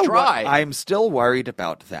goes and you know dry? What? I'm still worried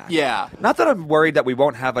about that. Yeah. Not that I'm worried that we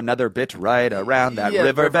won't have another bit right around that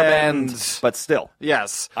river bend, but still.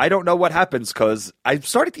 Yes. I don't know what happens because I'm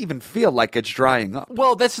starting to even feel like it's drying up.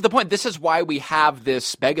 Well, this is the point. This is why we have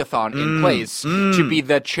this begathon in place to be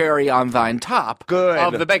the cherry on thine top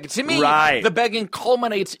of the begging. To me, the begging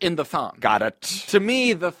culminates in the thon. Got it. To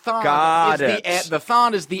me, the thon the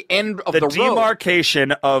thon is the end of the road. The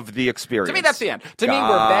demarcation of the experience. To me, that's the end. To me,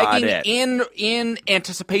 we're begging in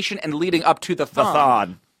anticipation and leading up to the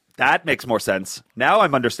thon. That makes more sense. Now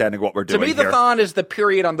I'm understanding what we're doing To me, the here. thon is the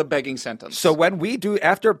period on the begging sentence. So when we do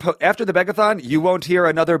after the begathon, you won't hear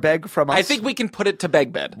another beg from us? I think we can put it to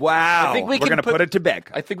beg bed. Wow. I think we're going to put it to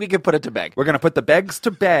beg. I think we can put it to beg. We're going to put the begs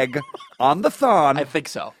to beg on the thon. I think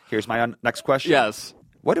so. Here's my next question. Yes.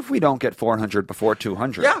 What if we don't get 400 before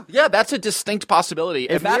 200? Yeah, that's a distinct possibility.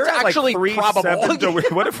 If that's we're at actually like probable.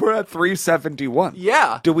 What if we're at 371?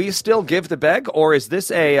 Yeah. Do we still give the beg, or is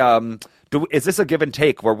this a give and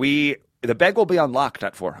take where the beg will be unlocked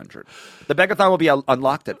at 400? The begathon will be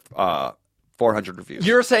unlocked at 400 reviews.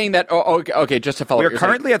 You're saying that? Okay. Just to follow. We're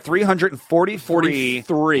currently at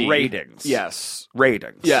 343 ratings. Yes.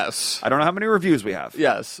 Ratings. Yes. I don't know how many reviews we have.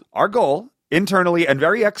 Yes. Our goal, internally and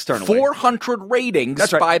very externally, 400 ratings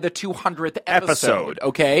That's right. by the 200th episode.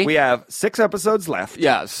 Okay. We have 6 episodes left.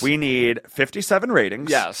 Yes. We need 57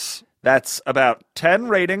 ratings. Yes. That's about 10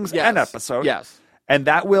 ratings an episode. Yes. And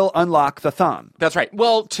that will unlock the thon. That's right.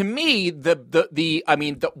 Well, to me,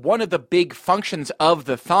 the one of the big functions of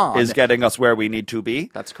the thon is getting us where we need to be.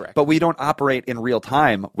 That's correct. But we don't operate in real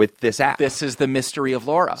time with this app. This is the mystery of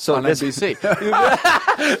Laura on this- NBC.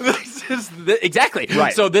 This is exactly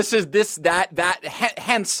Right. So this is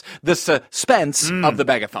hence the suspense of the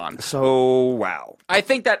begathon. So wow. I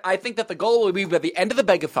think that the goal will be by the end of the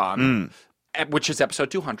begathon. Which is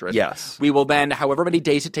episode 200. Yes. We will then, however many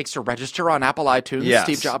days it takes to register on Apple iTunes, Yes.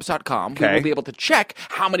 stevejobs.com, Okay. we will be able to check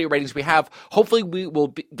how many ratings we have. Hopefully we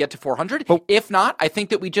will get to 400. if not, I think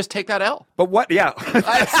that we just take that L. But what? Yeah,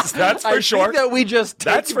 that's for sure. I think that we just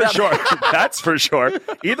take That's for that sure. That's for sure.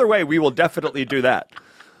 Either way, we will definitely do that.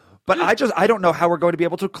 But I don't know how we're going to be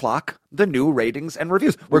able to clock the new ratings and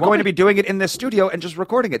reviews. We're going to be doing it in this studio and just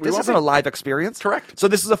recording it. This isn't a live experience. Correct. So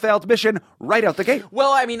this is a failed mission right out the gate.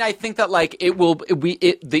 Well, I mean, I think that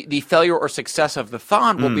the failure or success of the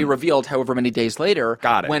thon will be revealed however many days later.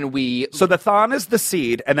 Got it. When we So the thon is the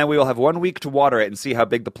seed, and then we will have 1 week to water it and see how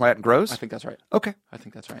big the plant grows? I think that's right. Okay. I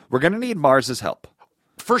think that's right. We're going to need Mars's help.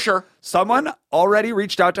 For sure. Someone already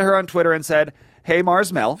reached out to her on Twitter and said, "Hey,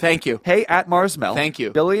 Mars Mel." Thank you. Hey, at Mars Mel. Thank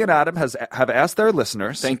you. Billy and Adam have asked their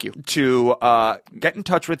listeners. Thank you. To get in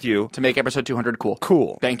touch with you. To make episode 200 cool.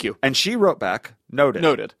 Cool. Thank you. And she wrote back, noted.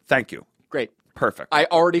 Noted. Thank you. Great. Perfect. I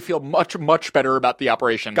already feel much, much better about the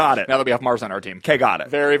operation. Got it. Now that we have Mars on our team. Okay, got it.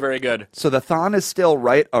 Very, very good. So the thon is still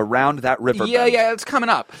right around that riverbed. Yeah, it's coming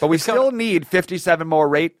up. But we still need 57 more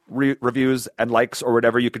reviews and likes or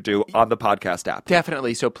whatever you could do on the podcast app.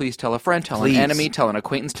 Definitely. So please tell a friend, tell Please. an enemy, tell an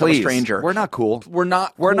acquaintance, tell Please. a stranger. We're not cool. We're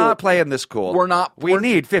not We're cool. not playing this cool. We're not- We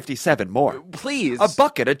need 57 more. Please. A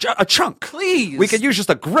bucket, a chunk. Please. We could use just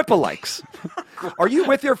a grip of likes. Are you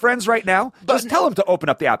with your friends right now? Just tell them to open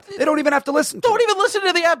up the app. They don't even have to listen to Don't it. even listen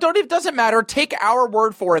to the app. Doesn't matter. Take our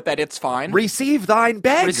word for it that it's fine. Receive thine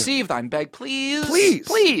beg. Receive thine beg, please. Please.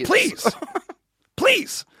 Please. Please.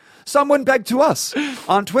 Please. Someone begged to us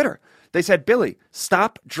on Twitter. They said, "Billy,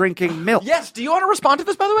 stop drinking milk." Yes. Do you want to respond to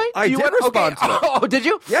this, by the way? I Do you did want respond to it. Oh, did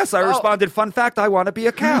you? Yes, I responded, "Fun fact, I want to be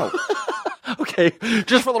a cow." Okay.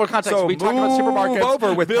 Just for a little context, So we talked about move supermarkets.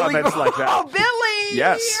 over with comments like that. Oh, Billy!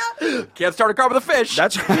 Yes. Can't start a car with a fish.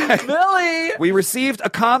 That's right. Billy! We received a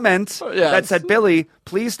comment Yes. that said, "Billy,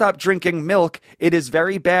 please stop drinking milk. It is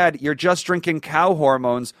very bad. You're just drinking cow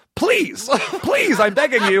hormones. Please, please, I'm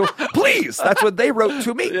begging you. Please." That's what they wrote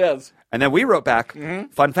to me. Yes. And then we wrote back,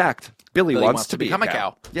 "Fun fact, Billy Billy wants to be become a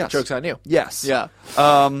cow. Yes. Joke's on you. Yes. Yeah.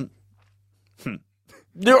 Got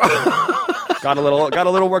a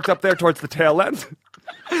little worked up there towards the tail end.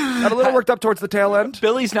 Got a little worked up towards the tail end.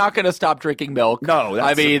 Billy's not going to stop drinking milk. No,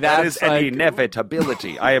 that is an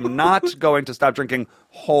inevitability. I am not going to stop drinking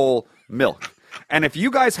whole milk. And if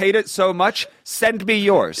you guys hate it so much, send me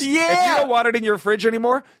yours. Yeah. If you don't want it in your fridge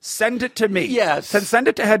anymore, send it to me. Yes. Send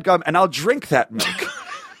it to HeadGum, and I'll drink that milk.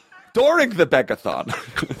 During the begathon.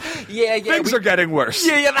 Yeah. Things are getting worse.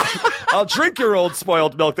 Yeah. I'll drink your old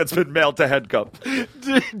spoiled milk that's been mailed to HeadGum.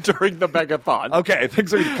 During the megathon. Okay,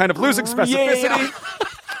 things are kind of losing specificity. Yeah.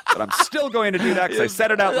 But I'm still going to do that because I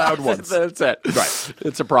said it out loud once. That's it. Right.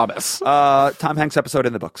 It's a promise. Tom Hanks episode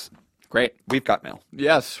in the books. Great. We've got mail.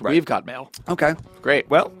 Yes, Right. we've got mail. Okay. Great.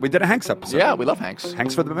 Well, we did a Hanks episode. Yeah, we love Hanks.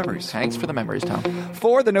 Hanks for the memories. Hanks for the memories, Tom.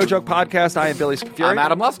 For the No Joke Podcast, I am Billy Fury. I'm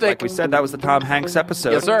Adam Lustig. Like we said, that was the Tom Hanks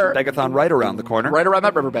episode. Yes, sir. Begathon right around the corner. Right around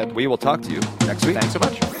that riverbed. We will talk to you next week. Thanks so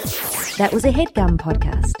much. That was a HeadGum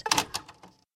podcast.